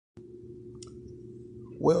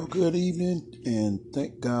Well, good evening, and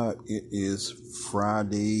thank God it is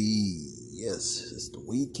Friday. Yes, it's the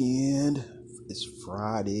weekend. It's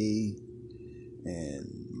Friday, and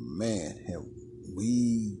man, have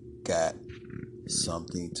we got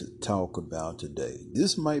something to talk about today.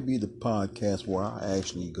 This might be the podcast where I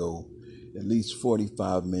actually go at least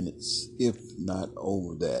 45 minutes, if not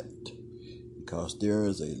over that, because there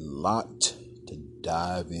is a lot to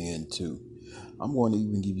dive into. I'm going to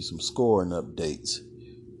even give you some scoring updates.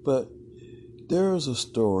 But there is a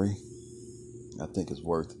story I think is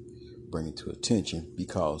worth bringing to attention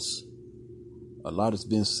because a lot has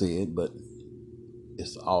been said, but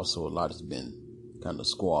it's also a lot has been kind of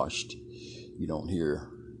squashed. You don't hear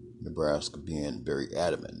Nebraska being very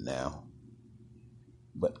adamant now.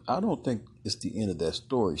 But I don't think it's the end of that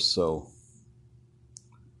story. So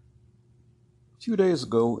a few days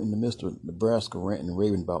ago, in the midst of Nebraska ranting and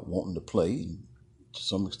raving about wanting to play, and to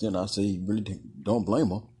some extent I say you really don't blame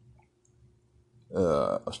them.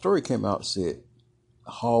 A story came out that said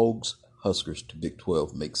Hogs Huskers to Big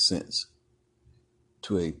 12 makes sense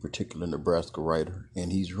to a particular Nebraska writer,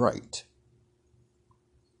 and he's right.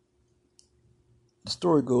 The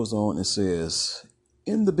story goes on and says,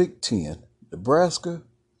 in the Big Ten, Nebraska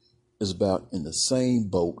is about in the same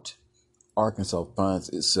boat Arkansas finds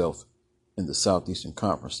itself in the Southeastern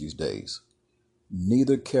Conference these days.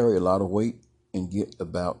 Neither carry a lot of weight and get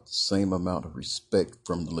about the same amount of respect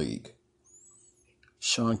from the league.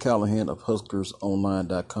 Sean Callahan of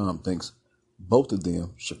HuskersOnline.com thinks both of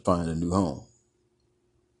them should find a new home.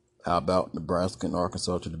 How about Nebraska and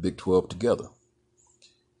Arkansas to the Big 12 together?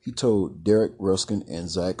 He told Derek Ruskin and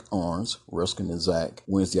Zach Arns, Ruskin and Zach,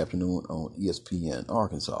 Wednesday afternoon on ESPN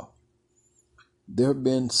Arkansas. There have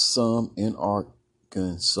been some in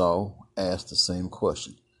Arkansas asked the same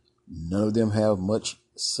question. None of them have much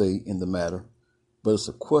say in the matter, but it's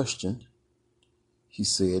a question, he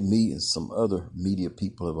said, me and some other media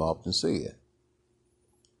people have often said.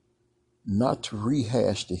 Not to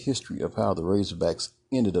rehash the history of how the Razorbacks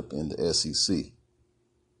ended up in the SEC,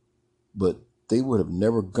 but they would have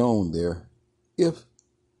never gone there if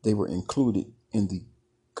they were included in the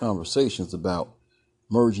conversations about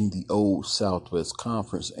merging the old Southwest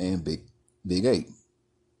Conference and Big 8.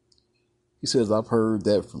 He says, I've heard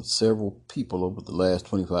that from several people over the last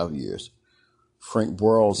 25 years. Frank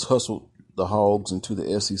Broyles hustled the Hogs into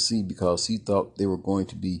the SEC because he thought they were going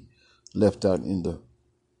to be left out in the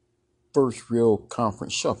first real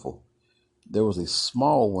conference shuffle. There was a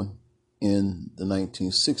small one in the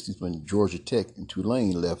 1960s when Georgia Tech and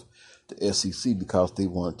Tulane left the SEC because they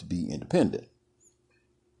wanted to be independent.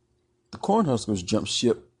 The Cornhuskers jumped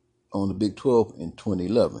ship on the Big 12 in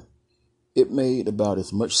 2011. It made about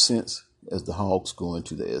as much sense as the Hogs going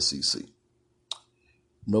to the SEC.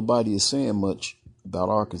 Nobody is saying much about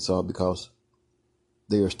Arkansas because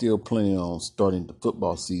they are still planning on starting the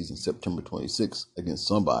football season September 26th against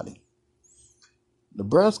somebody.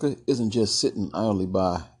 Nebraska isn't just sitting idly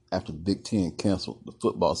by after the Big Ten canceled the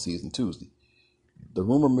football season Tuesday. The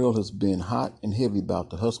rumor mill has been hot and heavy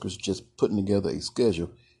about the Huskers just putting together a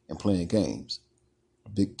schedule and playing games.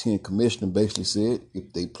 The Big Ten commissioner basically said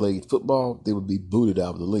if they played football, they would be booted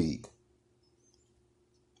out of the league.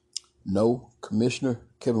 No, Commissioner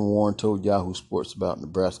Kevin Warren told Yahoo Sports about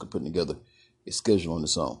Nebraska putting together a schedule on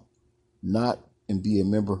its own, not and be a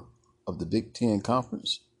member of the Big Ten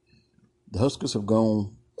Conference. The Huskers have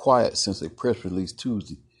gone quiet since a press release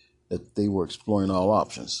Tuesday that they were exploring all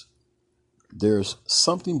options. There's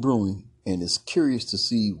something brewing, and it's curious to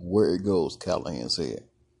see where it goes, Callahan said.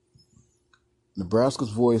 Nebraska's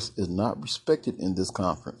voice is not respected in this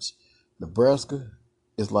conference. Nebraska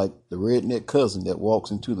is like the redneck cousin that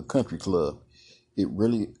walks into the country club. It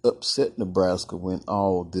really upset Nebraska when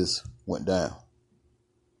all this went down.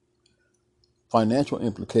 Financial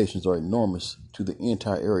implications are enormous to the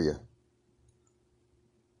entire area.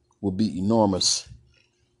 Will be enormous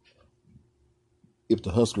if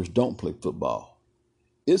the Huskers don't play football.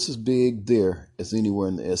 It's as big there as anywhere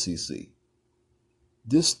in the SEC.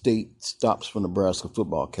 This state stops for Nebraska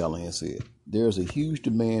football, Callahan said. There's a huge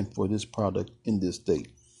demand for this product in this state.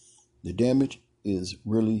 The damage is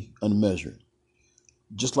really unmeasured.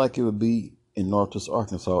 Just like it would be in Northwest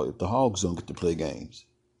Arkansas if the Hogs don't get to play games.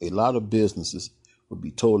 A lot of businesses would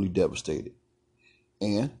be totally devastated.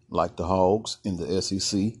 And, like the Hogs in the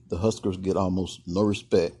SEC, the Huskers get almost no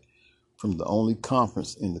respect from the only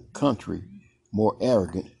conference in the country more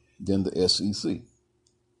arrogant than the SEC.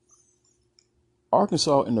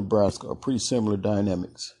 Arkansas and Nebraska are pretty similar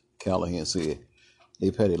dynamics, Callahan said.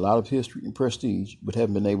 They've had a lot of history and prestige, but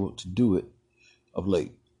haven't been able to do it of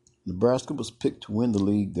late. Nebraska was picked to win the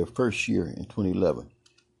league their first year in 2011.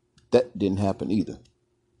 That didn't happen either.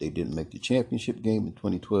 They didn't make the championship game in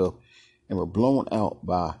 2012 and were blown out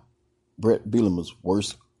by Brett Bielema's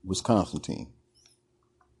worst Wisconsin team.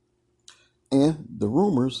 And the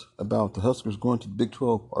rumors about the Huskers going to the Big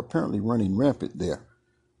 12 are apparently running rampant there.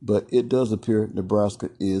 But it does appear Nebraska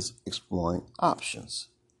is exploring options.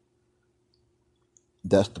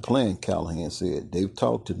 That's the plan, Callahan said. They've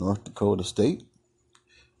talked to North Dakota State.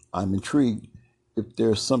 I'm intrigued if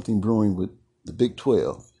there's something brewing with the Big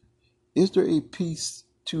 12. Is there a piece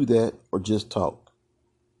to that or just talk?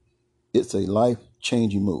 It's a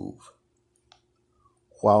life-changing move.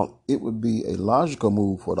 While it would be a logical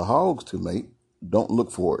move for the Hogs to make, don't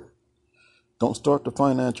look for it. Don't start the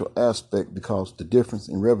financial aspect because the difference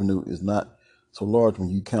in revenue is not so large when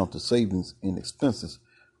you count the savings in expenses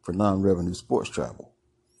for non-revenue sports travel.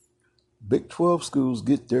 Big 12 schools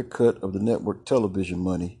get their cut of the network television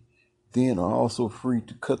money, then are also free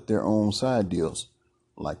to cut their own side deals,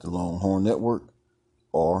 like the Longhorn Network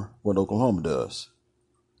or what Oklahoma does.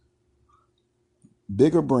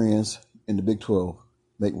 Bigger brands in the Big 12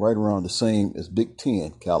 make right around the same as Big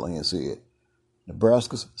 10, Callahan said.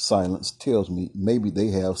 Nebraska's silence tells me maybe they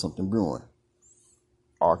have something brewing.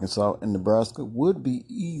 Arkansas and Nebraska would be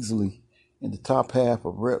easily in the top half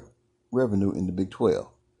of revenue in the Big 12.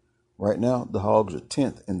 Right now, the Hogs are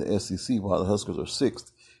 10th in the SEC, while the Huskers are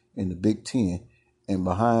 6th in the Big 10 and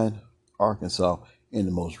behind Arkansas in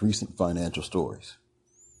the most recent financial stories.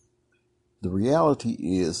 The reality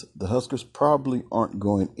is the Huskers probably aren't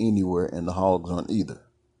going anywhere and the Hogs aren't either,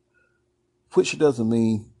 which doesn't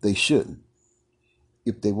mean they shouldn't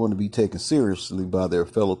if they want to be taken seriously by their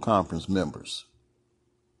fellow conference members.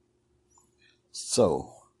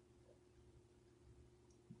 So,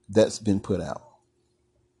 that's been put out.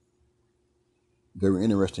 Very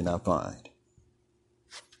interesting, I find.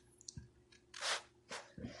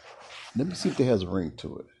 Let me see if it has a ring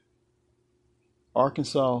to it.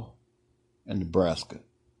 Arkansas and Nebraska,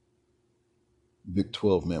 Big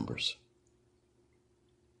 12 members.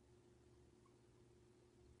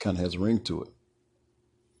 Kind of has a ring to it.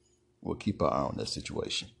 We'll keep our eye on that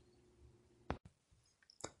situation.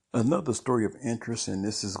 Another story of interest, and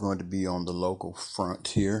this is going to be on the local front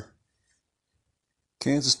here.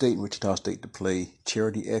 Kansas State and Wichita State to play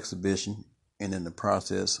charity exhibition, and in the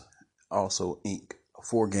process also ink a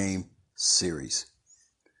 4-game series.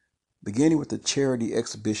 Beginning with the charity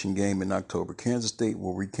exhibition game in October, Kansas State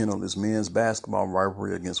will rekindle its men's basketball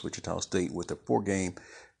rivalry against Wichita State with a 4-game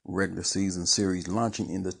regular season series launching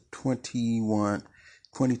in the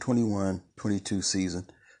 2021-22 season,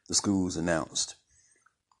 the schools announced.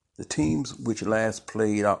 The teams which last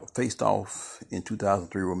faced off in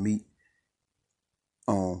 2003 will meet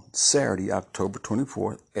on Saturday, October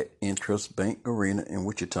 24th at Intrust Bank Arena in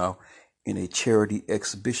Wichita in a charity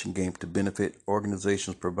exhibition game to benefit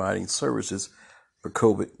organizations providing services for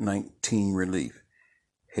COVID-19 relief.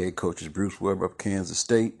 Head coaches Bruce Weber of Kansas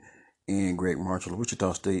State and Greg Marshall of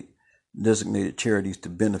Wichita State designated charities to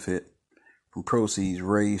benefit from proceeds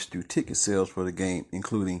raised through ticket sales for the game,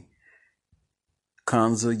 including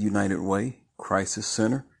Kanza United Way, Crisis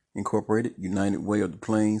Center Incorporated, United Way of the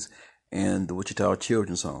Plains, and the Wichita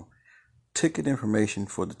Children's Home. Ticket information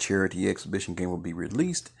for the charity exhibition game will be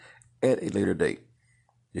released at a later date.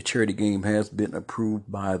 The charity game has been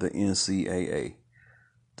approved by the NCAA.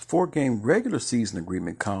 The 4-game regular season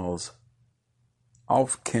agreement calls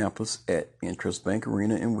off campus at Intrust Bank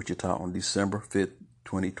Arena in Wichita on December 5th,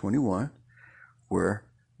 2021, where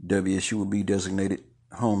WSU will be designated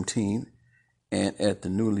home team, and at the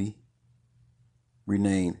newly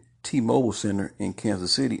renamed T-Mobile Center in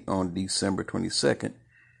Kansas City on December 22nd,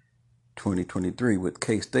 2023, with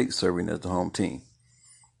K-State serving as the home team.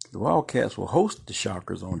 The Wildcats will host the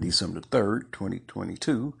Shockers on December 3rd,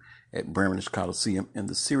 2022 at Bramlage Coliseum, and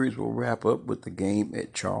the series will wrap up with the game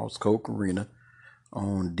at Charles Koch Arena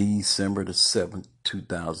on December 7th,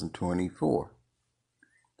 2024.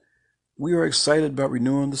 We are excited about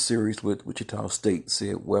renewing the series with Wichita State,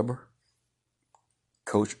 said Weber.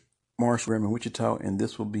 Coach Marshall in Wichita, and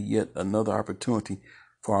this will be yet another opportunity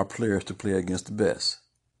for our players to play against the best.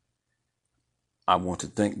 I want to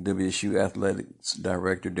thank WSU Athletics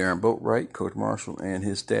Director Darren Boatwright, Coach Marshall, and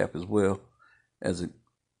his staff, as well as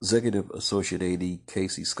Executive Associate AD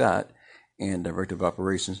Casey Scott and Director of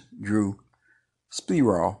Operations Drew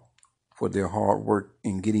Spiraw for their hard work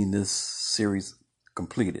in getting this series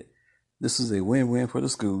completed. This is a win-win for the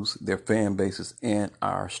schools, their fan bases, and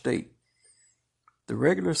our state. The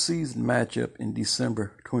regular season matchup in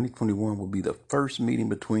December 2021 will be the first meeting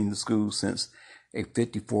between the schools since a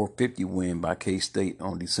 54-50 win by K-State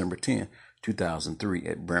on December 10, 2003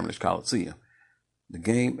 at Bramlage Coliseum. The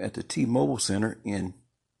game at the T-Mobile Center in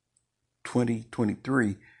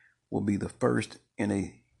 2023 will be the first in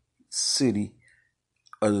a city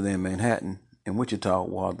other than Manhattan and Wichita,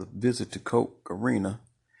 while the visit to Koch Arena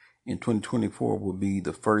in 2024 will be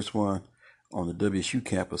the first one on the WSU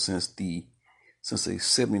campus since a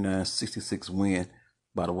 79-66 win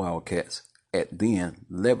by the Wildcats at then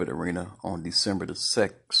Levitt Arena on December the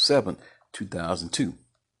 7th, 2002.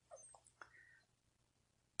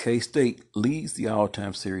 K-State leads the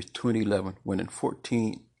all-time series 2011, winning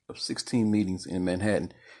 14 of 16 meetings in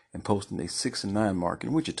Manhattan and posting a 6-9 mark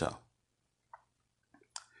in Wichita.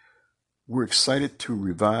 We're excited to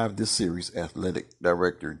revive this series, Athletic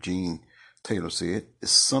Director Gene Taylor said.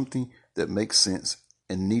 It's something that makes sense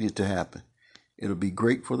and needed to happen. It'll be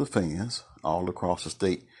great for the fans all across the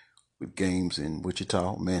state with games in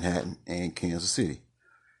Wichita, Manhattan, and Kansas City.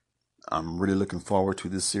 I'm really looking forward to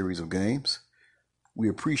this series of games. We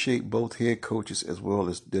appreciate both head coaches as well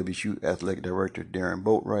as WSU Athletic Director Darren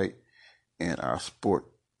Boatwright and our sport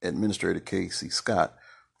administrator Casey Scott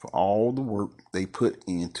for all the work they put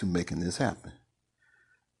into making this happen.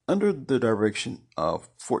 Under the direction of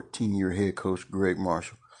 14-year head coach Greg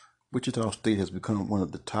Marshall, Wichita State has become one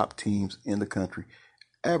of the top teams in the country,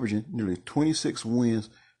 averaging nearly 26 wins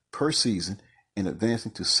per season and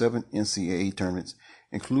advancing to 7 NCAA tournaments,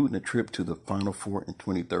 including a trip to the Final Four in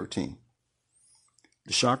 2013.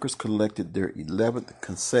 The Shockers collected their 11th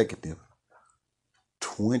consecutive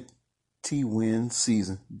 20-win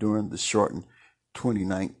season during the shortened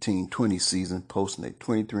 2019-20 season, posting a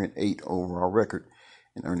 23-8 overall record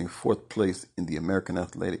and earning 4th place in the American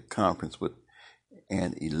Athletic Conference with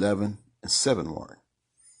an 11-7 mark.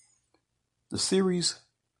 The series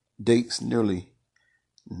dates nearly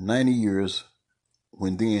 90 years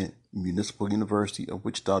when then Municipal University of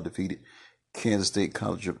Wichita defeated Kansas State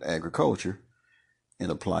College of Agriculture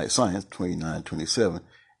and Applied Science 29-27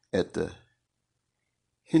 at the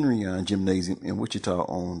Henrion Gymnasium in Wichita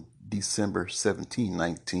on December 17,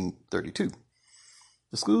 1932.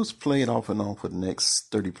 The schools played off and on for the next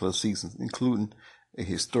 30-plus seasons, including a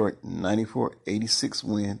historic 94-86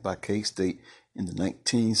 win by K-State in the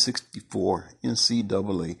 1964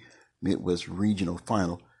 NCAA Midwest Regional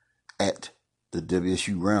Final at the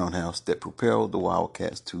WSU Roundhouse that propelled the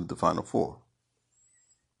Wildcats to the Final Four.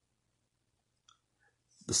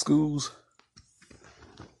 The schools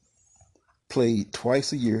played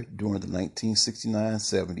twice a year during the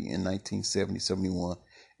 1969-70 and 1970-71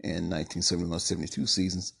 and 1971-72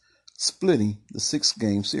 seasons, splitting the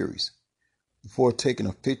 6-game series, before taking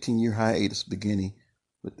a 15-year hiatus beginning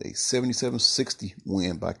with a 77-60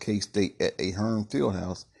 win by K-State at Ahern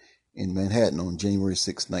Fieldhouse in Manhattan on January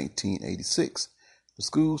 6, 1986. The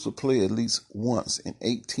schools will play at least once in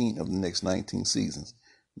 18 of the next 19 seasons,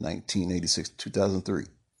 1986-2003.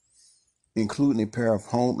 Including a pair of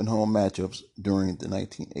home-and-home matchups during the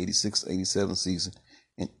 1986-87 season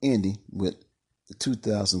and ending with the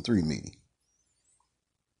 2003 meeting.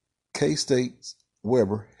 K-State's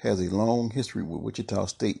Weber has a long history with Wichita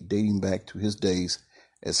State dating back to his days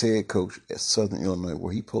as head coach at Southern Illinois,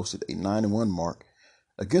 where he posted a 9-1 mark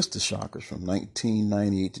against the Shockers from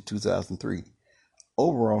 1998 to 2003.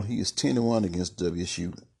 Overall, he is 10-1 against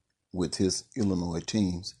WSU with his Illinois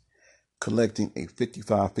teams, collecting a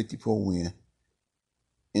 55-54 win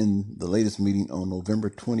in the latest meeting on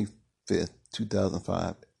November 25th,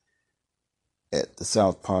 2005 at the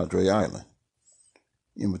South Padre Island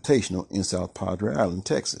Invitational in South Padre Island,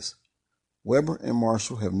 Texas. Weber and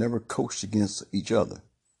Marshall have never coached against each other.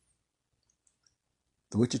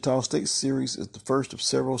 The Wichita State series is the first of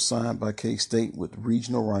several signed by K-State with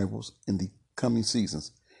regional rivals in the coming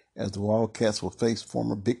seasons, as the Wildcats will face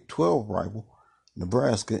former Big 12 rival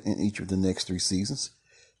Nebraska in each of the next 3 seasons,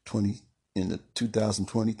 in the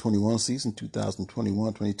 2020-21 season,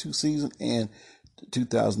 2021-22 season, and the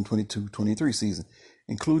 2022-23 season,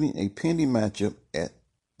 including a pending matchup at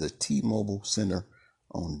the T-Mobile Center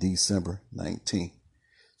on December 19th.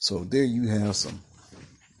 So there you have some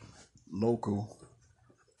local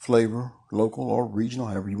flavor, local or regional,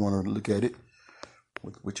 however you want to look at it,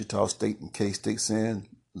 with Wichita State and K-State saying,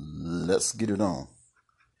 let's get it on.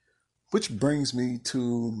 Which brings me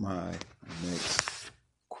to my next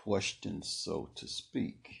question, so to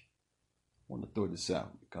speak. I want to throw this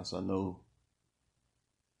out because I know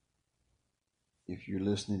if you're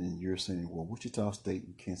listening and you're saying, well, Wichita State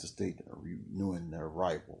and Kansas State are renewing their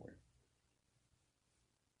rivalry.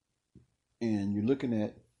 And you're looking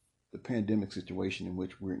at the pandemic situation in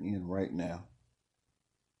which we're in right now.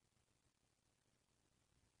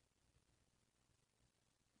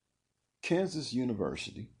 Kansas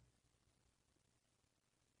University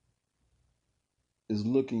is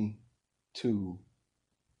looking to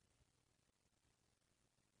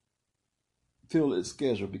fulfill its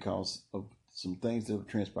schedule because of some things that have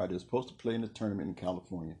transpired. They're supposed to play in the tournament in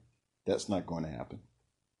California. That's not going to happen.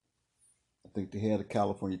 I think they had a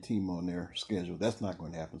California team on their schedule. That's not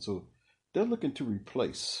going to happen. So they're looking to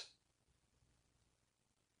replace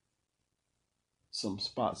some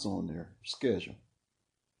spots on their schedule.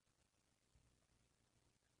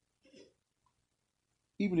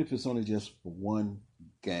 Even if it's only just for one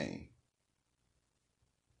game.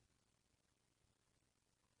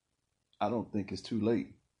 I don't think it's too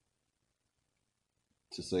late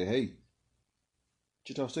to say, hey,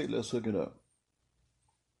 Wichita State, let's hook it up.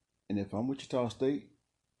 And if I'm Wichita State,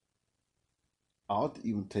 I'll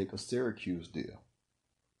even take a Syracuse deal.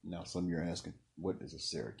 Now, some of you are asking, what is a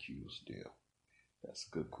Syracuse deal? That's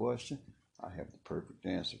a good question. I have the perfect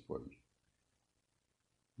answer for you.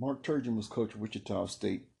 Mark Turgeon was coach of Wichita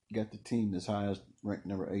State, got the team as high as ranked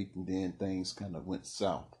number 8, and then things kind of went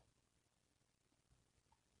south.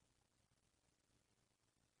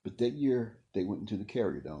 But that year, they went into the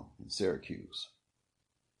Carrier Dome in Syracuse.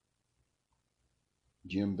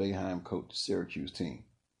 Jim Boeheim coached the Syracuse team.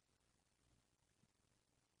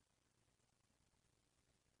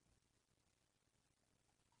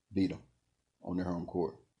 Beat them on their home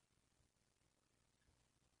court.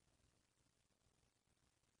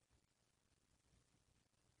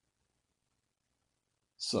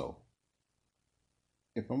 So,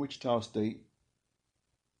 if I'm Wichita State,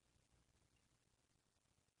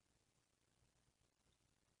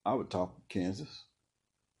 I would talk to Kansas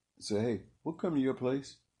and say, hey, we'll come to your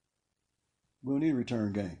place. We don't need a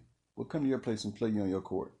return game. We'll come to your place and play you on your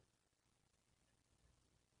court.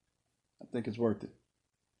 I think it's worth it.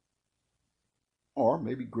 Or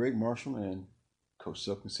maybe Greg Marshall and Coach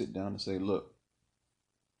Self can sit down and say, look,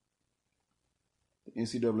 the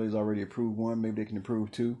NCAA has already approved one. Maybe they can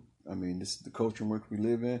approve two. I mean, this is the culture and work we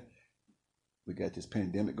live in. We got this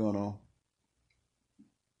pandemic going on.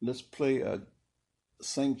 Let's play a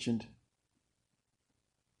sanctioned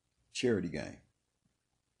charity game.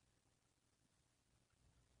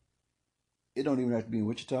 It don't even have to be in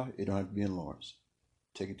Wichita. It don't have to be in Lawrence.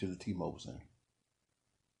 Take it to the T-Mobile Center.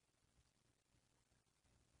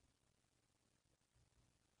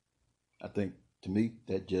 I think, to me,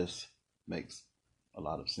 that just makes a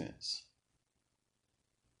lot of sense.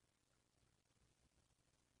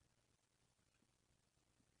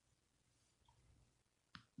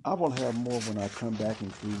 I will have more when I come back,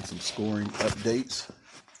 including some scoring updates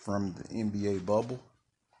from the NBA bubble.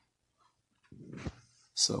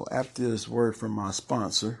 So after this word from my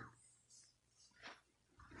sponsor,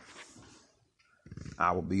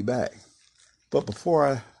 I will be back. But before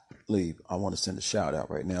I leave, I want to send a shout out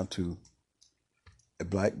right now to a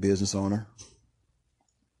black business owner.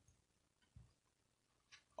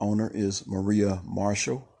 Owner is Maria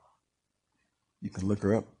Marshall. You can look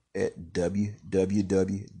her up at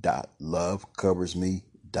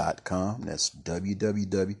www.lovecoversme.com. That's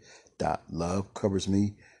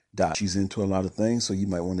www.lovecoversme.com. She's into a lot of things, so you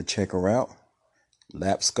might want to check her out.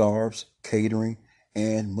 Lap scarves, catering,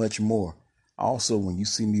 and much more. Also, when you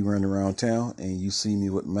see me running around town and you see me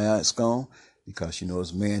with mask on, because you know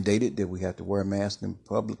it's mandated that we have to wear masks in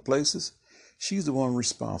public places, she's the one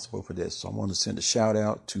responsible for this. So I want to send a shout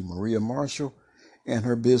out to Maria Marshall and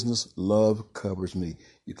her business, Love Covers Me.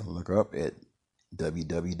 You can look her up at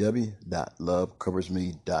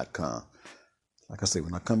www.lovecoversme.com. Like I say,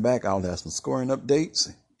 when I come back, I'll have some scoring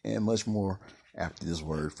updates and much more after this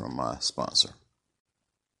word from my sponsor.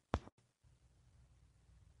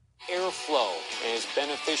 Airflow is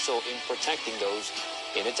beneficial in protecting those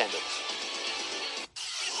in attendance.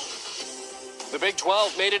 The Big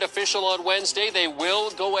 12 made it official on Wednesday. They will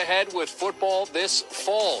go ahead with football this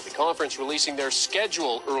fall. The conference releasing their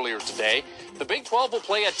schedule earlier today. The Big 12 will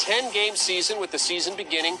play a 10-game season with the season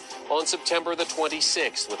beginning on September the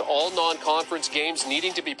 26th, with all non-conference games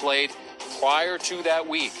needing to be played prior to that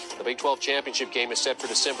week. The Big 12 championship game is set for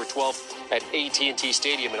December 12th at AT&T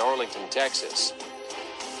Stadium in Arlington, Texas.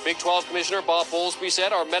 Big 12 Commissioner Bob Bowlesby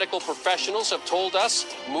said, our medical professionals have told us,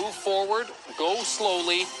 move forward, go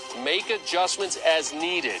slowly, make adjustments as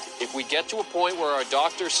needed. If we get to a point where our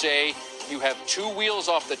doctors say you have two wheels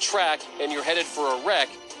off the track and you're headed for a wreck,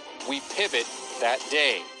 we pivot that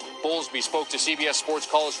day. Bowlesby spoke to CBS Sports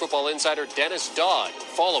College Football insider Dennis Dodd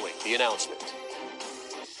following the announcement.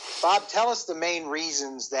 Bob, tell us the main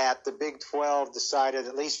reasons that the Big 12 decided,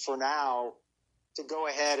 at least for now, to go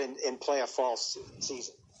ahead and play a fall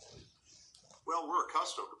season. Well, we're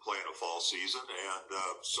accustomed to playing a fall season, and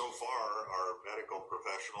so far our medical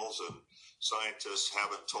professionals and scientists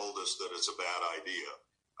haven't told us that it's a bad idea.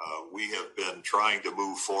 We have been trying to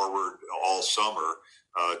move forward all summer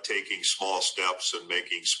taking small steps and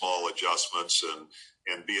making small adjustments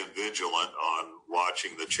and being vigilant on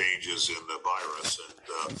watching the changes in the virus.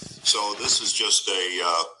 And so this is just a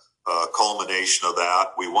culmination of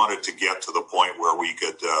that. We wanted to get to the point where we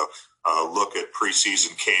could look at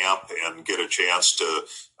preseason camp and get a chance to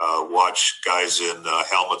watch guys in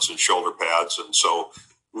helmets and shoulder pads. And so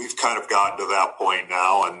we've kind of gotten to that point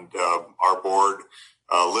now, and our board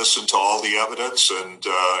listened to all the evidence and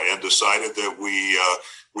decided that we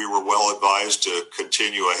were well advised to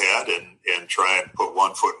continue ahead and try and put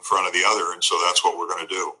one foot in front of the other. And so that's what we're going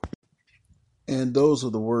to do. And those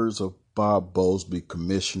are the words of Bob Bowlesby,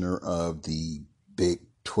 commissioner of the Big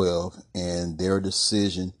 12, and their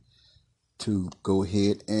decision to go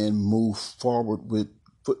ahead and move forward with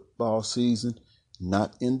football season,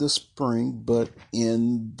 not in the spring, but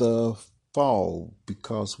in the fall,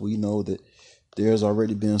 because we know that there's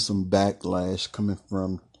already been some backlash coming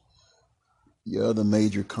from the other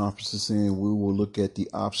major conferences, and we will look at the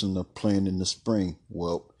option of playing in the spring.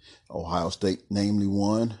 Well, Ohio State, namely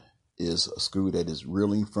one, is a school that is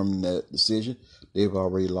reeling from that decision. They've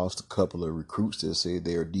already lost a couple of recruits that say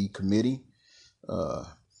they're decommitting.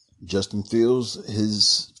 Justin Fields,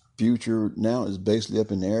 his future now is basically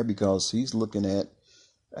up in the air because he's looking at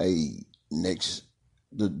the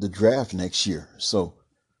draft next year. So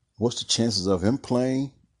what's the chances of him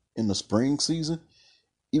playing in the spring season?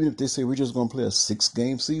 Even if they say we're just going to play a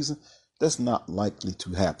 6-game season, that's not likely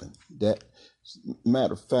to happen. That,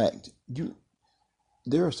 matter of fact,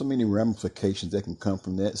 there are so many ramifications that can come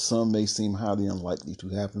from that. Some may seem highly unlikely to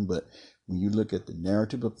happen, but when you look at the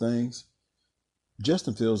narrative of things,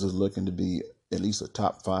 Justin Fields is looking to be at least a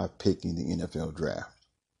top 5 pick in the NFL draft.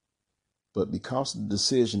 But because of the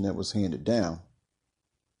decision that was handed down,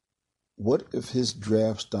 what if his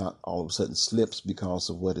draft stock all of a sudden slips because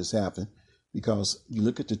of what has happened? Because you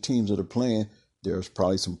look at the teams that are playing, there's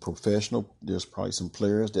probably some players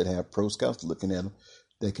that have pro scouts looking at them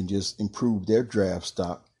that can just improve their draft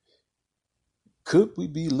stock. Could we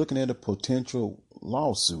be looking at a potential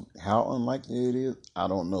lawsuit? How unlikely it is, I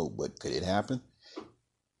don't know, but could it happen?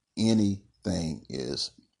 Anything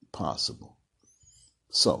is possible.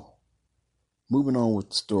 So, moving on with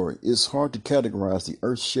the story, it's hard to categorize the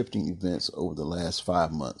earth-shifting events over the last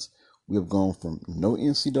 5 months. We have gone from no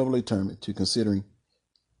NCAA tournament to considering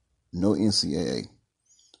no NCAA.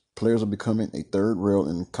 Players are becoming a third rail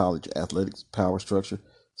in college athletics power structure,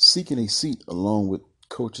 seeking a seat along with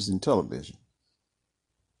coaches in television.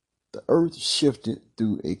 The earth shifted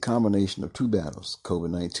through a combination of two battles,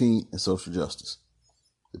 COVID-19 and social justice.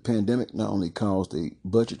 The pandemic not only caused a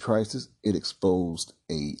budget crisis, it exposed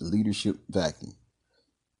a leadership vacuum.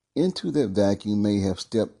 Into that vacuum may have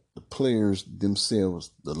stepped the players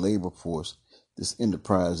themselves, the labor force this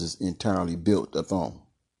enterprise is entirely built upon.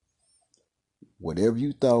 Whatever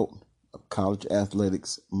you thought of college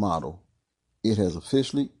athletics model, it has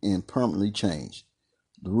officially and permanently changed.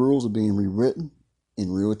 The rules are being rewritten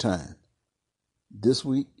in real time. This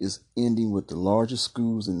week is ending with the largest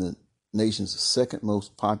schools in the nation's second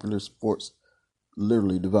most popular sports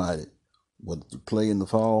literally divided, whether to play in the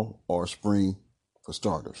fall or spring for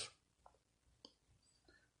starters.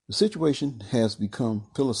 The situation has become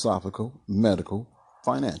philosophical, medical,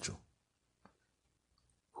 financial.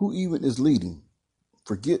 Who even is leading?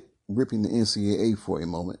 Forget ripping the NCAA for a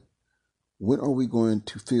moment. When are we going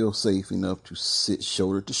to feel safe enough to sit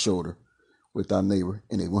shoulder to shoulder with our neighbor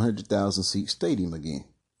in a 100,000 seat stadium again?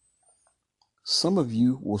 Some of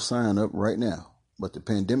you will sign up right now, but the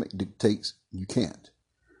pandemic dictates you can't.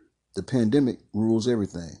 The pandemic rules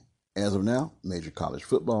everything. As of now, major college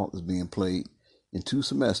football is being played in 2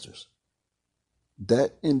 semesters.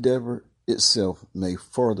 That endeavor itself may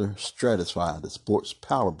further stratify the sports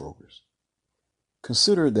power brokers.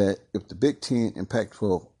 Consider that if the Big Ten and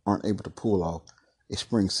Pac-12 aren't able to pull off a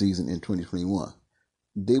spring season in 2021,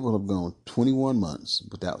 they will have gone 21 months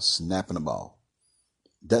without snapping a ball.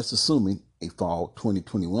 That's assuming a fall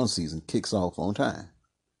 2021 season kicks off on time.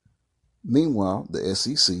 Meanwhile, the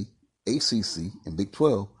SEC, ACC, and Big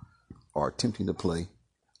 12 are attempting to play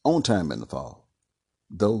on time in the fall,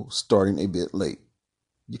 though starting a bit late.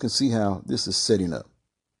 You can see how this is setting up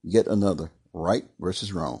yet another right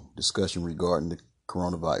versus wrong discussion regarding the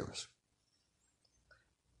coronavirus.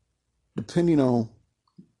 Depending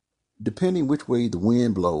which way the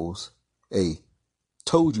wind blows, a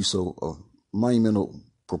told you so of monumental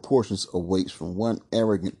proportions awaits from one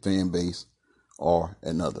arrogant fan base or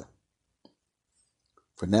another.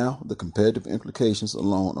 For now, the competitive implications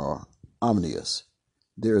alone are ominous.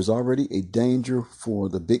 There is already a danger for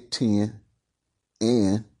the Big Ten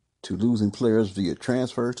and to losing players via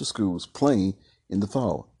transfers to schools playing in the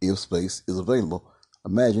fall if space is available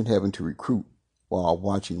Imagine having to recruit while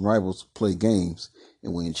watching rivals play games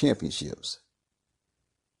and win championships.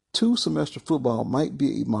 2-semester football might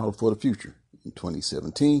be a model for the future. In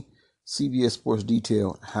 2017, CBS Sports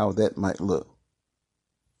detailed how that might look.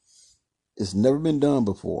 It's never been done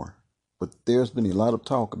before, but there's been a lot of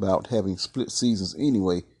talk about having split seasons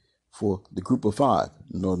anyway for the Group of Five,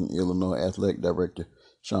 Northern Illinois Athletic Director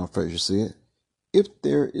Sean Frazier said. If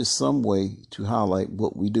there is some way to highlight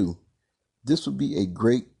what we do, this would be a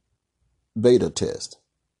great beta test,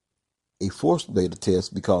 a forced beta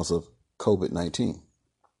test because of COVID-19.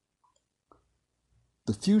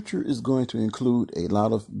 The future is going to include a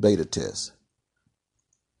lot of beta tests.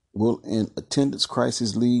 Will an attendance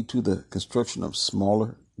crisis lead to the construction of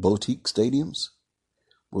smaller boutique stadiums?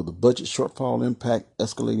 Will the budget shortfall impact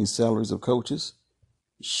escalating salaries of coaches?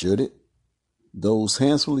 Should it? Those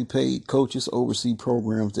handsomely paid coaches oversee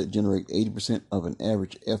programs that generate 80% of an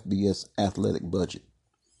average FBS athletic budget.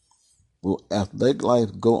 Will athletic life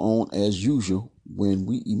go on as usual when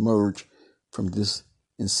we emerge from this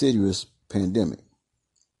insidious pandemic?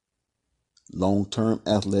 Long-term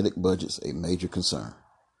athletic budgets a major concern.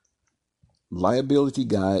 Liability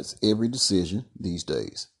guides every decision these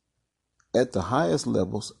days. At the highest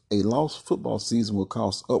levels, a lost football season will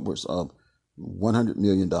cost upwards of $100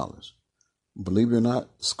 million. Believe it or not,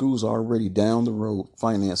 schools are already down the road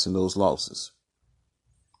financing those losses.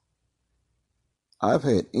 I've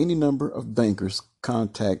had any number of bankers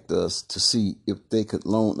contact us to see if they could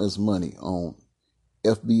loan us money on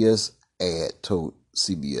FBS ad, told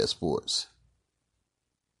CBS Sports.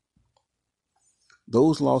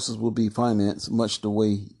 Those losses will be financed much the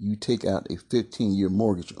way you take out a 15-year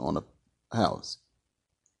mortgage on a house,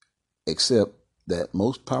 except that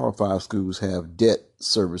most Power 5 schools have debt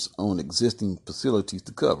service on existing facilities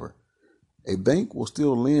to cover. A bank will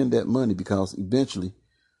still lend that money because eventually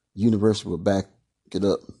the university will back it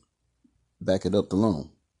up the loan.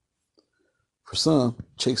 For some,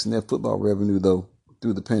 chasing that football revenue, though,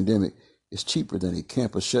 through the pandemic is cheaper than a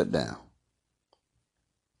campus shutdown.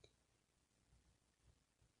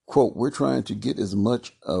 Quote, we're trying to get as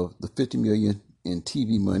much of the $50 million in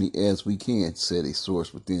TV money as we can, said a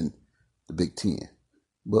source within the Big Ten.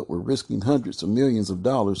 But we're risking hundreds of millions of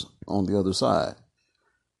dollars on the other side.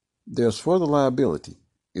 There's further liability.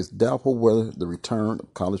 It's doubtful whether the return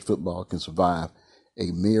of college football can survive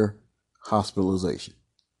a mere hospitalization.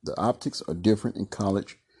 The optics are different in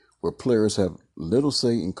college, where players have little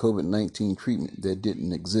say in COVID-19 treatment that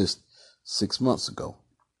didn't exist 6 months ago.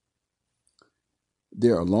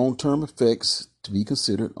 There are long-term effects to be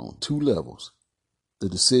considered on 2 levels. The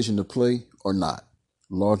decision to play or not,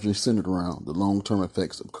 largely centered around the long-term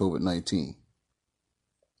effects of COVID-19.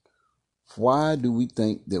 Why do we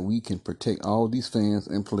think that we can protect all these fans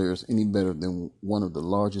and players any better than one of the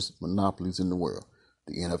largest monopolies in the world,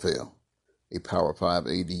 the NFL? A Power 5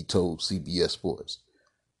 AD told CBS Sports.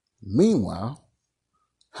 Meanwhile,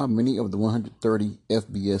 how many of the 130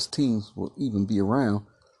 FBS teams will even be around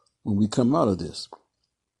when we come out of this?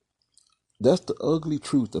 That's the ugly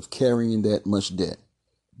truth of carrying that much debt.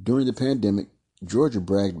 During the pandemic, Georgia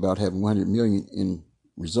bragged about having $100 million in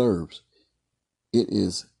reserves. It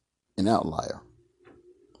is an outlier.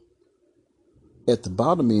 At the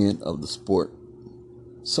bottom end of the sport,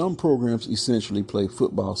 some programs essentially play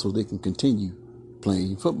football so they can continue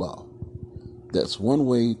playing football. That's one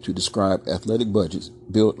way to describe athletic budgets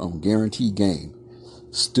built on guaranteed game,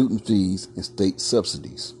 student fees, and state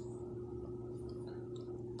subsidies.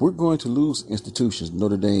 We're going to lose institutions,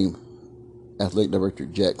 Notre Dame Athletic Director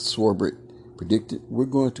Jack Swarbrick predicted. We're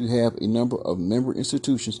going to have a number of member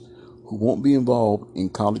institutions who won't be involved in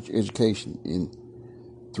college education in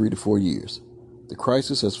 3 to 4 years. The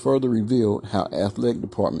crisis has further revealed how athletic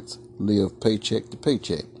departments live paycheck to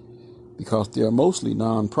paycheck. Because they are mostly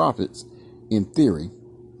nonprofits, in theory,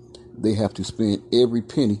 they have to spend every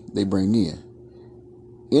penny they bring in.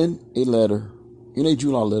 In a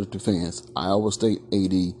July letter to fans, Iowa State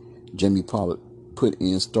AD Jamie Pollard put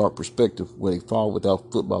in stark perspective what a fall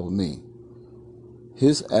without football would mean.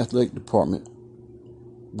 His athletic department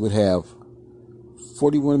would have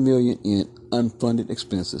 $41 million in unfunded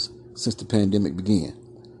expenses since the pandemic began.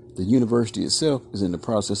 The university itself is in the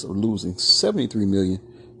process of losing $73 million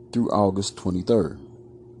through August 23rd.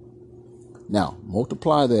 Now,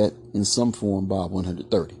 multiply that in some form by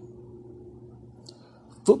 130.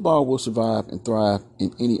 Football will survive and thrive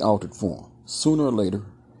in any altered form. Sooner or later,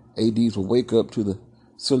 ADs will wake up to the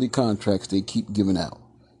silly contracts they keep giving out.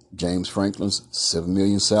 James Franklin's $7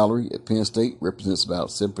 million salary at Penn State represents about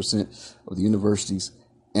 7% of the university's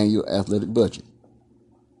annual athletic budget.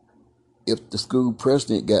 If the school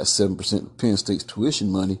president got 7% of Penn State's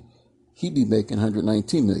tuition money, he'd be making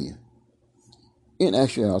 $119 million. In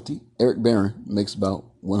actuality, Eric Barron makes about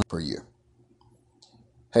 $100 per year.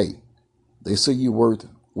 Hey, they say you're worth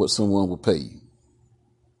what someone will pay you.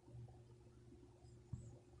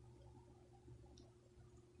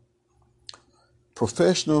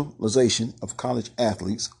 Professionalization of college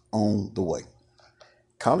athletes on the way.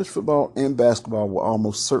 College football and basketball will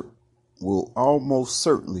almost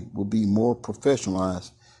certainly be more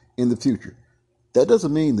professionalized in the future. That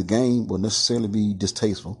doesn't mean the game will necessarily be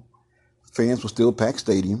distasteful. Fans will still pack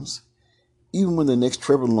stadiums, even when the next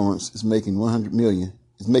Trevor Lawrence is making $1 million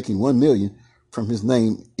from his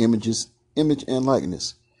name, image and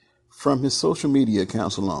likeness, from his social media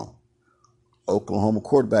accounts alone. Oklahoma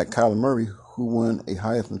quarterback Kyler Murray, who won a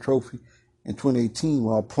Heisman Trophy in 2018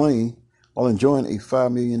 while enjoying a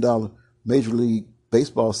 $5 million Major League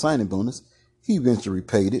Baseball signing bonus, he eventually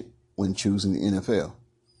repaid it when choosing the NFL.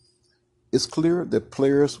 It's clear that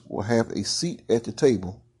players will have a seat at the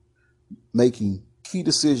table making key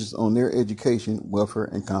decisions on their education, welfare,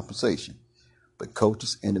 and compensation. But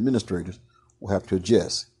coaches and administrators will have to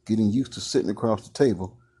adjust, getting used to sitting across the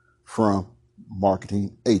table from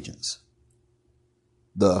marketing agents.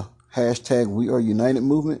 The #WeAreUnited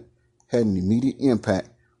movement had an immediate impact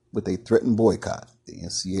with a threatened boycott. The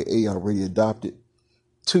NCAA already adopted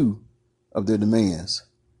 2 of their demands,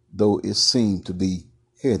 though it seemed to be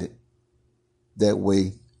headed that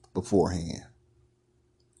way beforehand.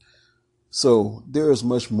 So there is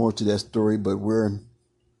much more to that story, but we're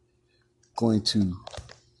going to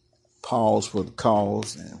pause for the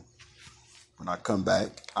calls, and when I come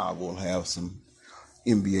back, I will have some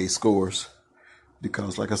NBA scores,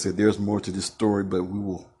 because like I said, there's more to this story, but we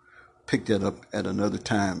will pick that up at another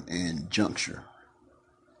time and juncture.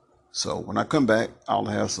 So when I come back, I'll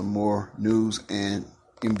have some more news and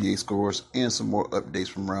NBA scores and some more updates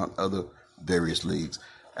from around other various leagues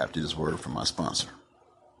after this word from my sponsor.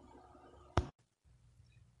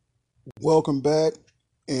 Welcome back,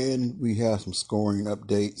 and we have some scoring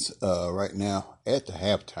updates right now at the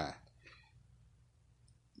halftime.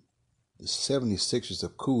 The 76ers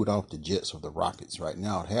have cooled off the Jets of the Rockets. Right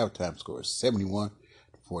now, the halftime score is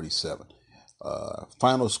 71-47.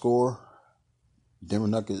 Final score, Denver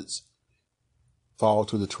Nuggets fall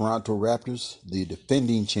to the Toronto Raptors. The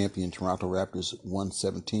defending champion Toronto Raptors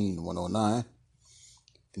 117-109.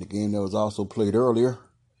 In the game that was also played earlier,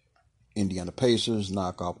 Indiana Pacers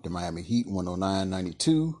knock off the Miami Heat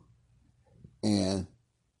 109-92. And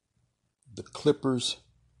the Clippers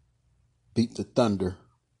beat the Thunder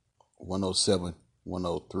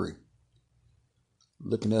 107-103.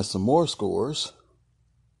 Looking at some more scores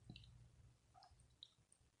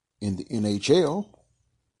in the NHL,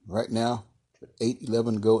 right now,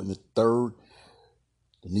 8-11 to go in the third.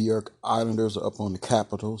 The New York Islanders are up on the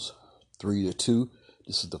Capitals 3-2.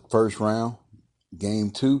 This is the first round,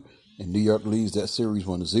 game 2, and New York leads that series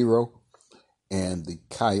 1-0. And the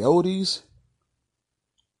Coyotes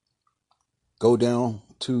go down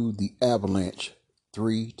to the Avalanche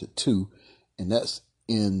 3-2, and that's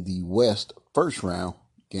in the West first round,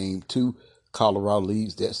 game 2. Colorado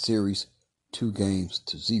leads that series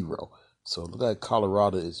 2-0. So it looks like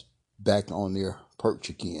Colorado is back on their perch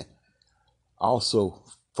again. Also,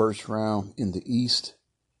 first round in the East,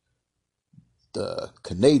 the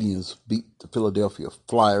Canadiens beat the Philadelphia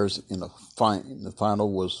Flyers in the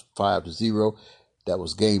final was 5-0. That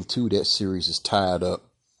was game 2. That series is tied up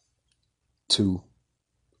 2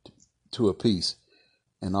 apiece.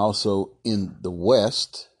 And also in the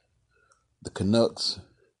West, the Canucks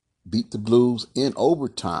beat the Blues in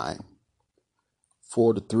overtime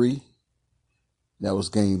 4-3. That was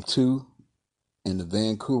game 2. And the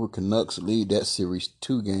Vancouver Canucks lead that series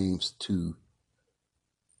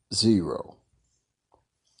 2-0.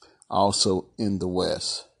 Also in the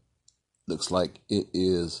West, looks like it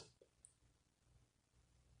is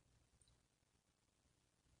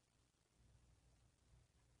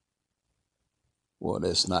well,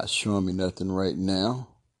 that's not showing me nothing right now.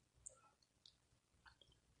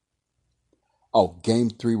 Oh, game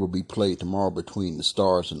 3 will be played tomorrow between the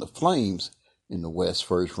Stars and the Flames in the West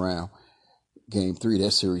first round. Game 3,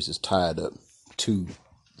 that series is tied up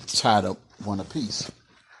 1 apiece.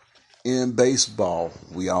 In baseball,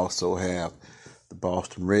 we also have the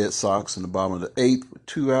Boston Red Sox in the bottom of the 8th with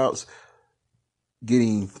 2 outs,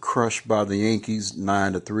 getting crushed by the Yankees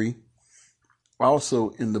 9-3. Also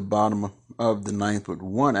in the bottom of the 9th with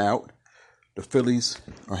 1 out, the Phillies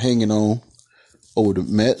are hanging on over the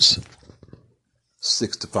Mets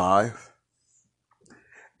 6-5.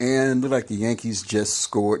 And look like the Yankees just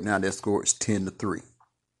scored. Now their score is 10-3.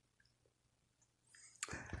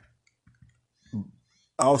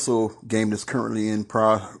 Also, game that's currently in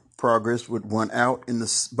progress with one out in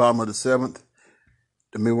the bottom of the seventh.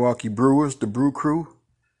 The Milwaukee Brewers, the Brew Crew,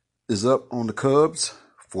 is up on the Cubs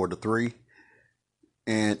 4-3.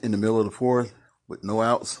 And in the middle of the fourth, with no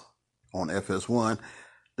outs on FS1,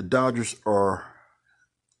 the Dodgers are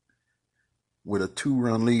with a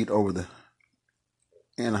 2-run lead over the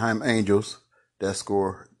Anaheim Angels. That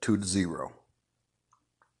score 2-0.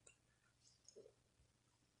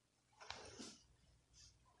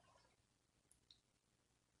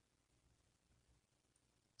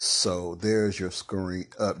 So there's your scoring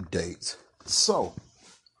updates. So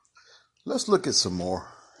let's look at some more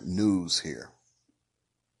news here.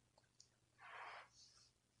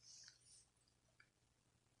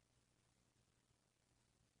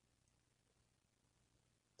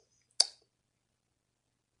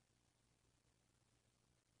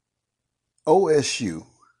 OSU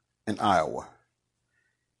and Iowa.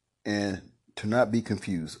 And to not be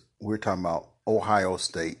confused, we're talking about Ohio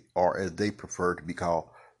State, or as they prefer to be called,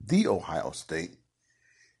 the Ohio State.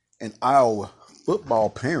 And Iowa football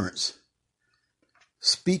parents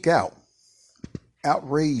speak out,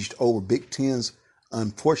 outraged over Big Ten's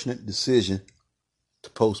unfortunate decision to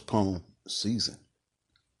postpone the season.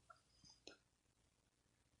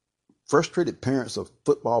 Frustrated parents of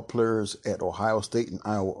football players at Ohio State and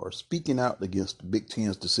Iowa are speaking out against the Big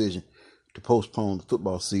Ten's decision to postpone the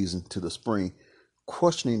football season to the spring,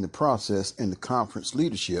 questioning the process and the conference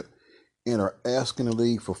leadership, and are asking the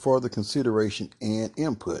league for further consideration and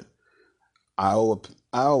input.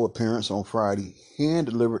 Iowa parents on Friday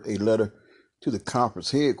hand-delivered a letter to the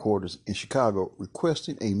conference headquarters in Chicago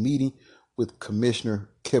requesting a meeting with Commissioner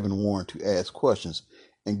Kevin Warren to ask questions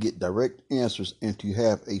and get direct answers and to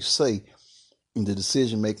have a say in the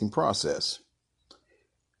decision-making process.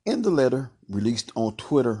 In the letter released on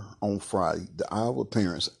Twitter on Friday, the Iowa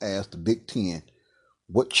parents asked the Big Ten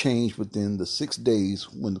what changed within the 6 days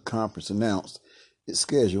when the conference announced its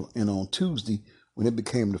schedule, and on Tuesday when it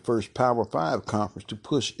became the first Power 5 conference to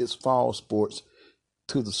push its fall sports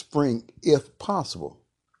to the spring if possible.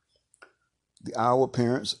 The Iowa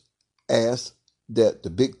parents asked that the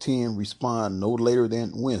Big Ten respond no later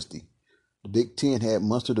than Wednesday. The Big Ten had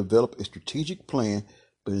months to develop a strategic plan,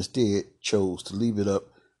 but instead chose to leave it up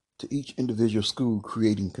to each individual school,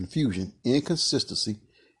 creating confusion, inconsistency,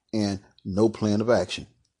 and no plan of action.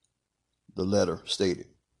 The letter stated,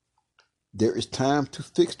 "There is time to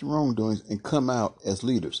fix the wrongdoings and come out as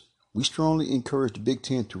leaders. We strongly encourage the Big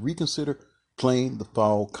Ten to reconsider playing the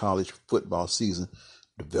fall college football season,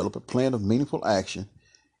 develop a plan of meaningful action,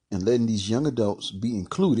 and letting these young adults be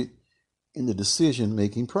included in the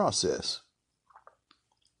decision-making process."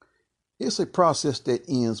 It's a process that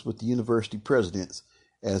ends with the university presidents,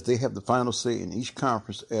 as they have the final say in each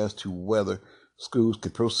conference as to whether schools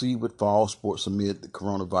can proceed with fall sports amid the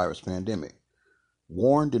coronavirus pandemic.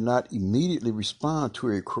 Warren did not immediately respond to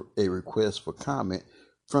a request for comment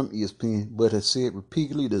from ESPN, but has said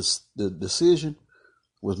repeatedly the decision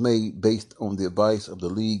was made based on the advice of the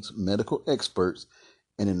league's medical experts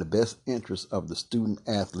and in the best interest of the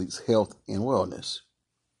student-athletes' health and wellness.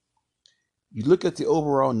 You look at the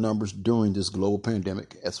overall numbers during this global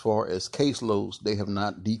pandemic, as far as caseloads, they have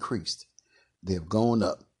not decreased. They have gone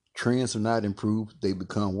up. Trends have not improved. They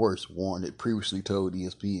become worse, Warren had previously told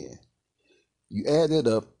ESPN. You add that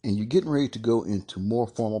up, and you're getting ready to go into more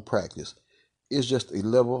formal practice. It's just a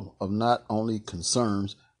level of not only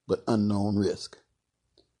concerns, but unknown risk.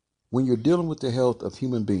 When you're dealing with the health of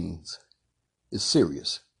human beings, it's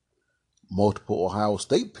serious. Multiple Ohio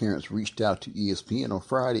State parents reached out to ESPN on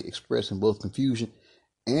Friday expressing both confusion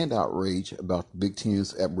and outrage about the Big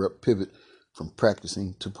Ten's abrupt pivot from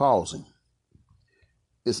practicing to pausing.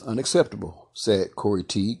 "It's unacceptable," said Corey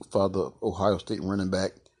Teague, father of Ohio State running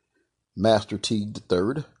back Master Teague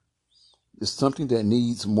III. "It's something that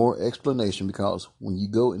needs more explanation, because when you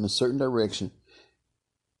go in a certain direction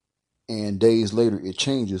and days later it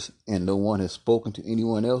changes and no one has spoken to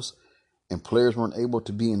anyone else, and players weren't able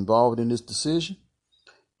to be involved in this decision,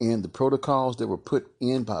 and the protocols that were put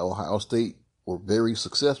in by Ohio State were very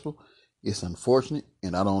successful, it's unfortunate,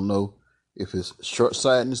 and I don't know if it's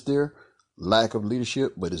short-sightedness there, lack of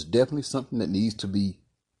leadership, but it's definitely something that needs to be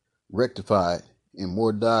rectified and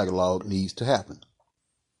more dialogue needs to happen.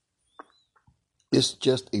 It's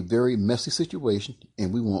just a very messy situation,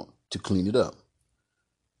 and we want to clean it up."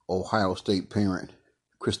 Ohio State parent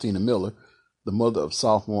Christina Miller, the mother of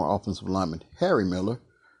sophomore offensive lineman Harry Miller,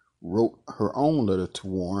 wrote her own letter to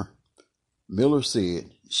Warren. Miller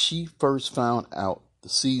said she first found out the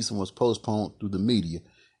season was postponed through the media,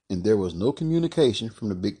 and there was no communication from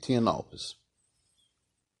the Big Ten office.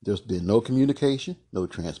 "There's been no communication, no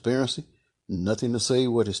transparency, Nothing to say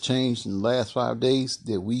what has changed in the last 5 days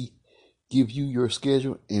that we give you your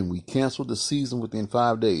schedule and we cancel the season within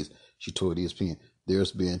 5 days, she told ESPN.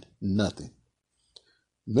 There's been nothing.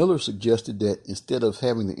 Miller suggested that instead of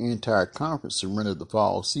having the entire conference surrender the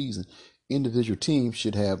fall season, individual teams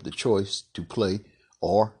should have the choice to play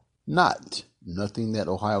or not. Nothing that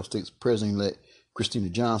Ohio State's president-elect Christina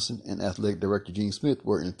Johnson and athletic director Gene Smith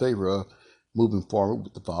were in favor of moving forward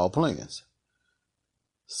with the fall plans.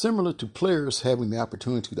 Similar to players having the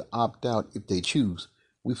opportunity to opt out if they choose,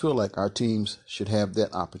 we feel like our teams should have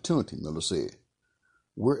that opportunity, Miller said.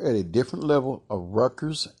 We're at a different level of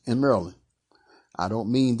Rutgers and Maryland. I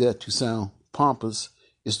don't mean that to sound pompous,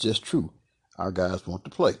 it's just true. Our guys want to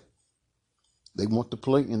play. They want to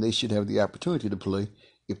play and they should have the opportunity to play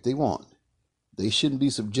if they want. They shouldn't be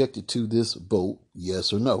subjected to this vote,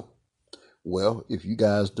 yes or no. Well, if you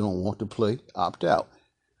guys don't want to play, opt out.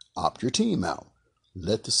 Opt your team out.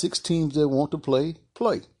 Let the 6 teams that want to play,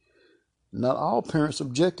 play. Not all parents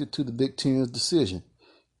objected to the Big Ten's decision.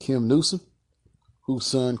 Kim Newsom, whose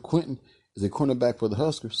son Quentin is a cornerback for the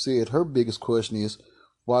Huskers, said her biggest question is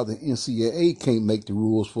why the NCAA can't make the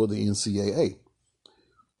rules for the NCAA.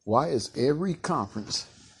 Why is every conference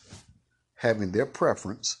having their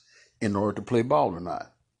preference in order to play ball or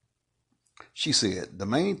not? She said the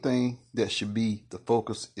main thing that should be the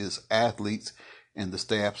focus is athletes and the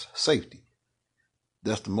staff's safety.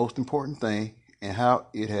 That's the most important thing and how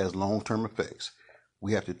it has long-term effects.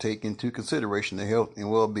 We have to take into consideration the health and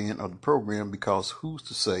well-being of the program because who's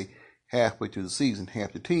to say halfway through the season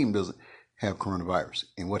half the team doesn't have coronavirus.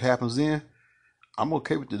 And what happens then? I'm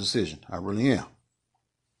okay with the decision. I really am.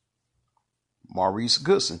 Maurice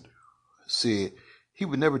Goodson said he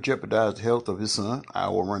would never jeopardize the health of his son,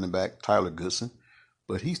 Iowa running back Tyler Goodson,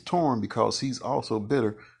 but he's torn because he's also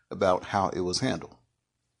bitter about how it was handled.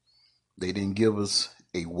 They didn't give us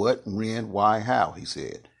a what, when, why, how, he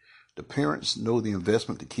said. The parents know the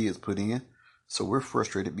investment the kids put in, so we're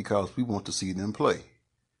frustrated because we want to see them play.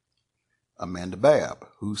 Amanda Babb,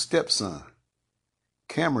 whose stepson,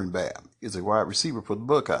 Cameron Babb, is a wide receiver for the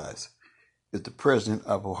Buckeyes, is the president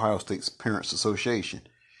of Ohio State's Parents Association.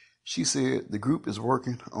 She said the group is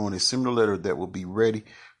working on a similar letter that will be ready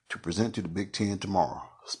to present to the Big Ten tomorrow,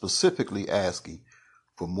 specifically asking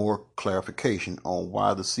for more clarification on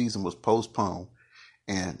why the season was postponed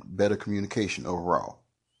and better communication overall.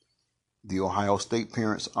 The Ohio State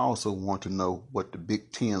parents also want to know what the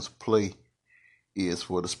Big Ten's play is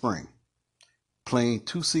for the spring. Playing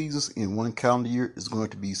 2 seasons in 1 calendar year is going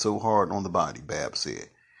to be so hard on the body, Babb said.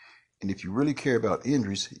 And if you really care about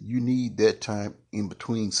injuries, you need that time in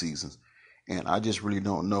between seasons. And I just really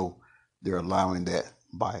don't know they're allowing that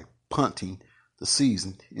by punting the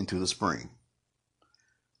season into the spring.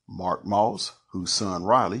 Mark Moss, whose son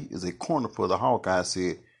Riley is a corner for the Hawkeyes,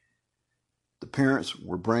 said the parents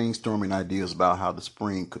were brainstorming ideas about how the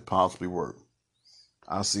spring could possibly work.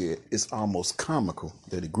 I said it's almost comical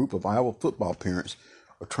that a group of Iowa football parents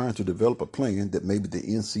are trying to develop a plan that maybe the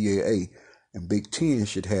NCAA and Big Ten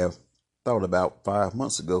should have thought about 5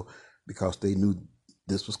 months ago because they knew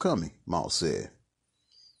this was coming, Moss said.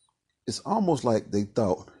 It's almost like they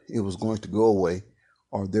thought it was going to go away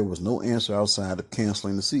or there was no answer outside of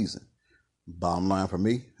canceling the season. Bottom line for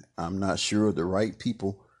me, I'm not sure the right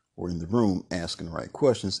people were in the room asking the right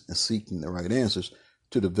questions and seeking the right answers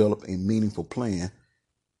to develop a meaningful plan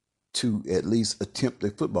to at least attempt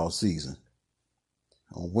a football season.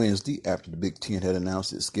 On Wednesday, after the Big Ten had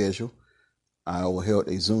announced its schedule, Iowa held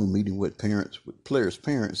a Zoom meeting with players'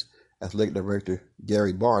 parents, athletic director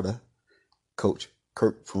Gary Barta, coach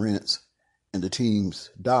Kirk Ferentz, and the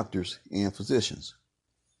team's doctors and physicians.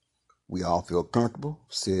 We all feel comfortable,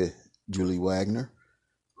 said Julie Wagner,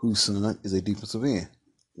 whose son is a defensive end.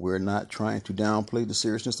 We're not trying to downplay the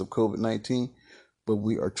seriousness of COVID-19, but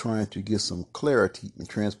we are trying to get some clarity and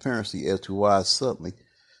transparency as to why suddenly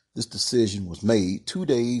this decision was made 2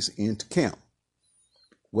 days into camp.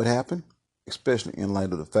 What happened? Especially in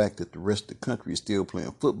light of the fact that the rest of the country is still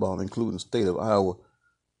playing football, including the state of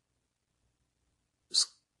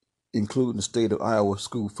Iowa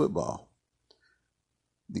school football.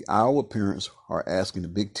 The Iowa parents are asking the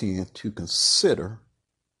Big Ten to consider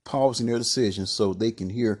pausing their decision so they can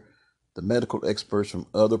hear the medical experts from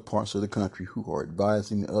other parts of the country who are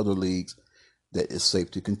advising the other leagues that it's safe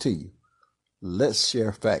to continue. Let's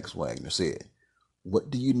share facts, Wagner said. What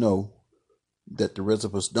do you know that the rest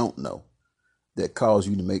of us don't know that caused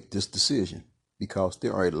you to make this decision? Because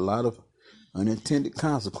there are a lot of unintended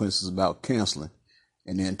consequences about canceling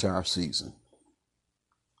an entire season.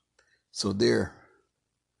 So the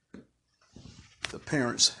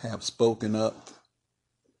parents have spoken up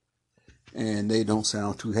and they don't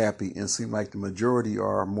sound too happy, and seem like the majority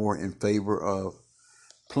are more in favor of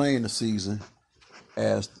playing the season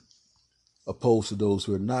as opposed to those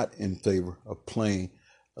who are not in favor of playing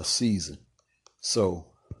a season. So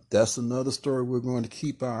that's another story we're going to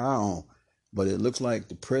keep our eye on. But it looks like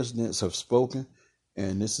the presidents have spoken,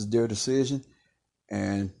 and this is their decision.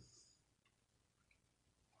 And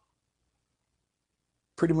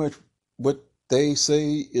pretty much what they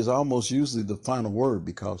say is almost usually the final word,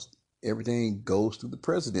 because everything goes through the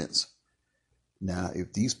presidents. Now,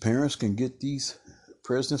 if these parents can get these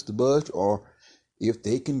presidents to budge, or if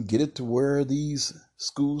they can get it to where these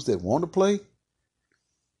schools that want to play,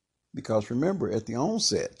 because remember, at the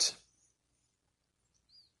onset,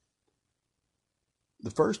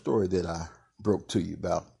 the first story that I broke to you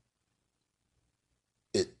about,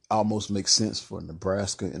 it almost makes sense for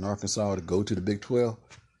Nebraska and Arkansas to go to the Big 12.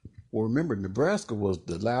 Well, remember, Nebraska was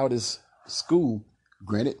the loudest school.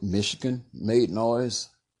 Granted, Michigan made noise.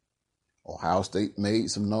 Ohio State made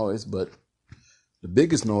some noise, but the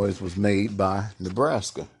biggest noise was made by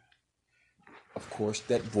Nebraska. Of course,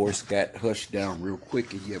 that voice got hushed down real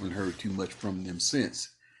quick, and you haven't heard too much from them since.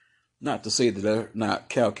 Not to say that they're not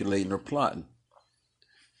calculating or plotting,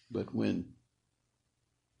 but when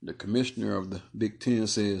the commissioner of the Big Ten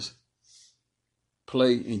says,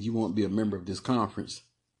 play and you won't be a member of this conference,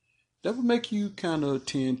 that would make you kind of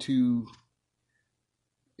tend to,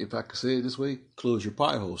 if I could say it this way, close your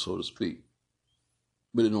pie hole, so to speak.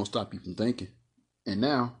 But it don't stop you from thinking. And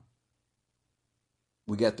now,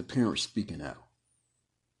 we got the parents speaking out.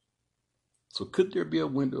 So could there be a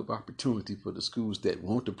window of opportunity for the schools that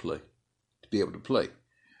want to play to be able to play?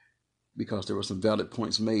 Because there were some valid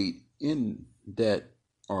points made in that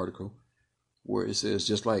article where it says,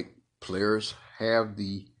 just like players have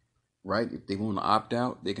the right, if they want to opt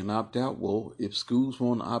out, they can opt out. Well, if schools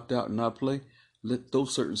want to opt out and not play, let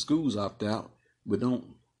those certain schools opt out, but don't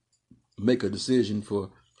make a decision for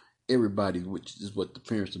everybody, which is what the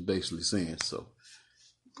parents are basically saying. So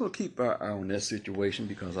we're going to keep our eye on that situation,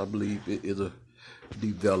 because I believe it is a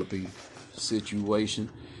developing situation,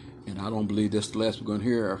 and I don't believe that's the last we're going to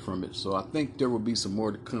hear from it. So I think there will be some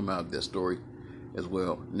more to come out of that story as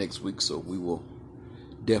well next week. So we will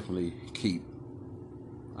definitely keep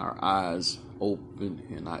our eyes open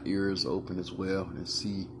and our ears open as well, and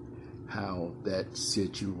see how that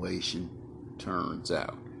situation turns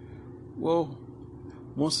out. Well,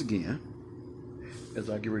 once again, as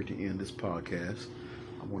I get ready to end this podcast,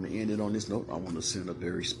 I want to end it on this note. I want to send a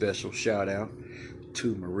very special shout out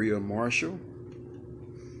to Maria Marshall.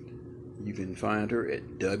 You can find her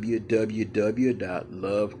at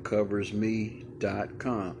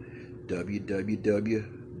www.lovecoversme.com.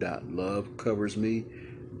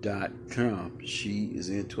 www.lovecoversme.com. She is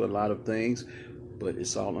into a lot of things, but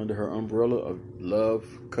it's all under her umbrella of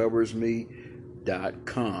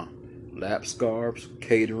lovecoversme.com. Lap scarves,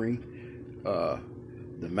 catering,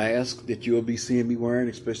 the mask that you'll be seeing me wearing,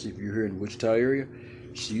 especially if you're here in the Wichita area.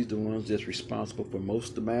 She's the one that's responsible for most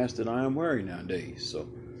of the masks that I am wearing nowadays. So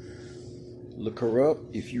look her up.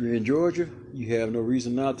 If you're in Georgia, you have no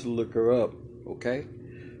reason not to look her up, okay?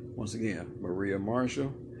 Once again, Maria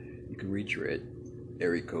Marshall. You can reach her at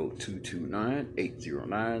area code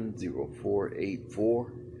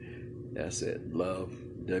 229-809-0484. That's at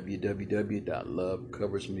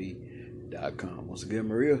www.lovecoversme.com. Once again,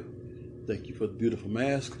 Maria, thank you for the beautiful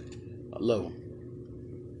mask. I love them.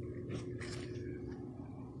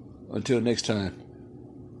 Until next time,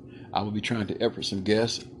 I will be trying to effort some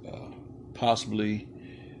guests. Possibly,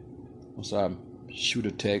 once I shoot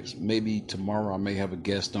a text, maybe tomorrow I may have a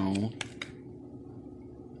guest on.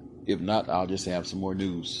 If not, I'll just have some more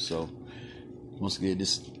news. So, once again,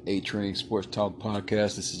 this is A-Train Sports Talk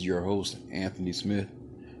Podcast. This is your host, Anthony Smith.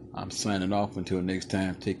 I'm signing off until next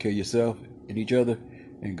time. Take care of yourself and each other,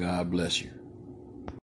 and God bless you.